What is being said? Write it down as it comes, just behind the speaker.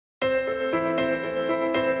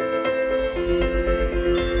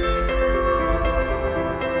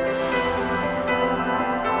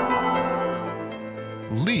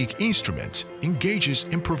Instruments engages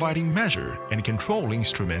in providing measure and control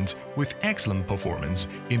instruments with excellent performance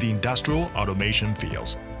in the industrial automation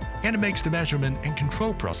fields, and makes the measurement and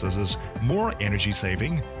control processes more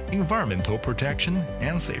energy-saving, environmental protection,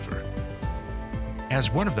 and safer. As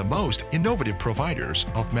one of the most innovative providers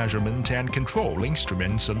of measurement and control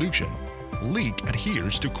instrument solution, LEEG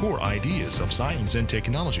adheres to core ideas of science and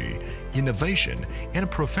technology, innovation, and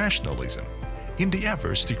professionalism in the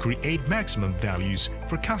efforts to create maximum values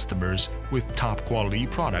for customers with top-quality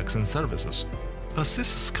products and services,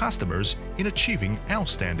 assists customers in achieving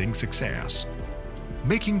outstanding success.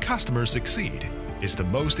 Making customers succeed is the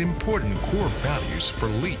most important core values for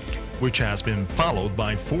LEEG, which has been followed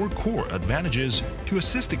by 4 core advantages to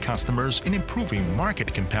assist the customers in improving market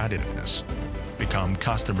competitiveness, become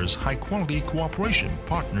customers' high-quality cooperation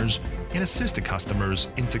partners, and assist the customers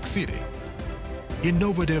in succeeding.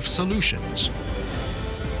 Innovative solutions.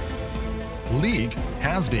 LEEG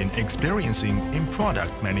has been experiencing in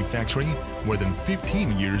product manufacturing more than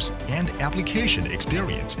 15 years and application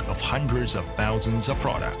experience of hundreds of thousands of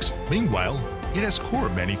products. Meanwhile, it has core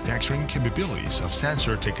manufacturing capabilities of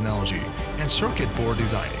sensor technology and circuit board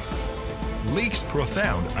designing. LEEG's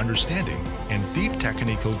profound understanding and deep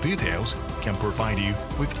technical details can provide you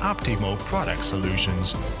with optimal product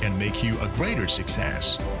solutions and make you a greater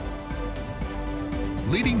success.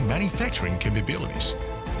 Leading manufacturing capabilities.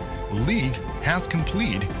 LEEG has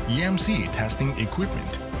complete EMC testing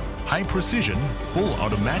equipment, high-precision, full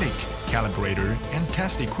automatic calibrator and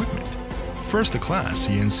test equipment, first-class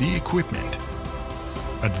CNC equipment,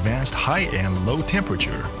 advanced high and low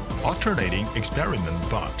temperature alternating experiment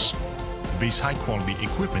box. This high-quality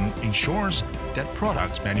equipment ensures that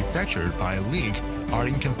products manufactured by LEEG are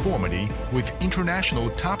in conformity with international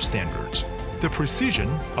top standards. The precision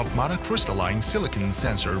of monocrystalline silicon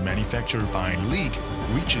sensor manufactured by LEEG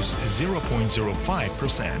reaches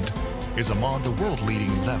 0.05%, is among the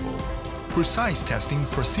world-leading level. Precise testing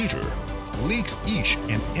procedure. LEEG's each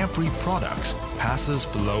and every product passes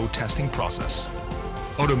below testing process.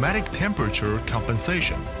 Automatic temperature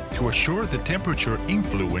compensation to assure the temperature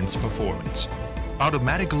influence performance.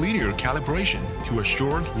 Automatic linear calibration to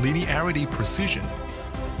assure linearity precision.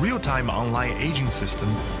 Real-time online aging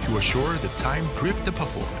system to assure the time drift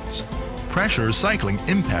performance. Pressure cycling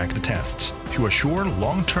impact tests to assure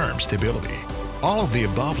long-term stability. All of the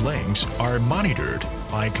above links are monitored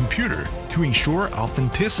by a computer to ensure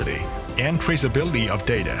authenticity and traceability of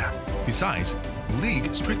data. Besides,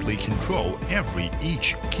 LEEG strictly control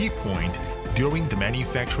each key point during the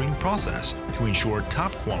manufacturing process to ensure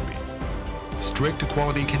top quality. Strict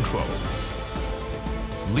quality control.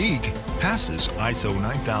 LEEG passes ISO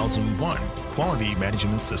 9001 Quality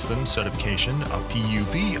Management System certification of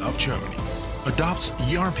TÜV of Germany, adopts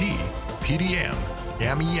ERP, PDM,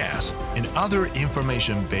 MES, and other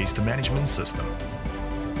information-based management system.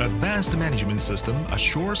 Advanced management system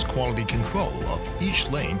assures quality control of each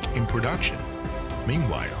link in production.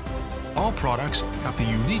 Meanwhile, all products have the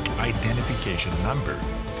unique identification number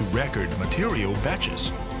to record material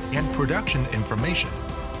batches and production information.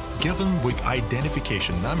 Given with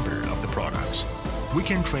identification number of the products, we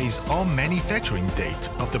can trace all manufacturing dates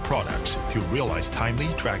of the products to realize timely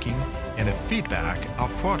tracking and a feedback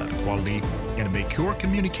of product quality and make your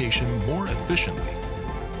communication more efficiently.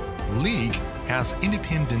 LEEG has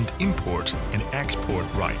independent import and export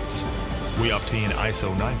rights. We obtain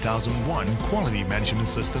ISO 9001 Quality Management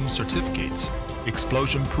System certificates,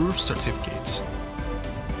 explosion-proof certificates,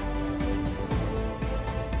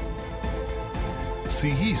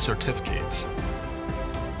 CE certificates,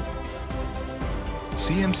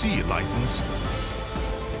 CMC license,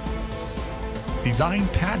 design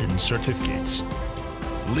patent certificates.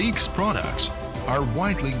 LEEG's products are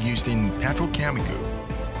widely used in petrochemical,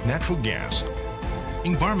 natural gas,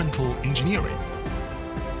 environmental engineering,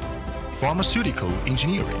 pharmaceutical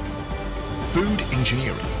engineering, food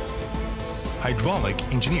engineering, hydraulic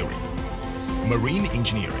engineering, marine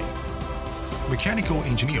engineering, mechanical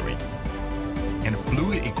engineering, and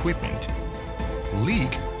fluid equipment.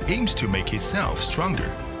 LEEG aims to make itself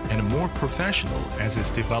stronger and more professional as its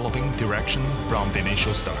developing direction from the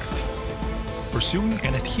initial start. Pursuing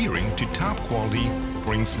and adhering to top quality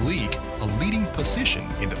brings LEEG a leading position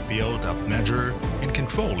in the field of measure and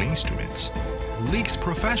control instruments. LEEG's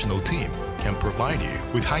professional team can provide you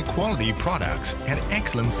with high-quality products and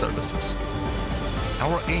excellent services.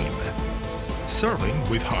 Our aim: serving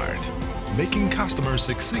with heart, making customers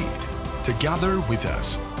succeed. Together with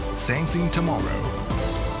us, sensing tomorrow.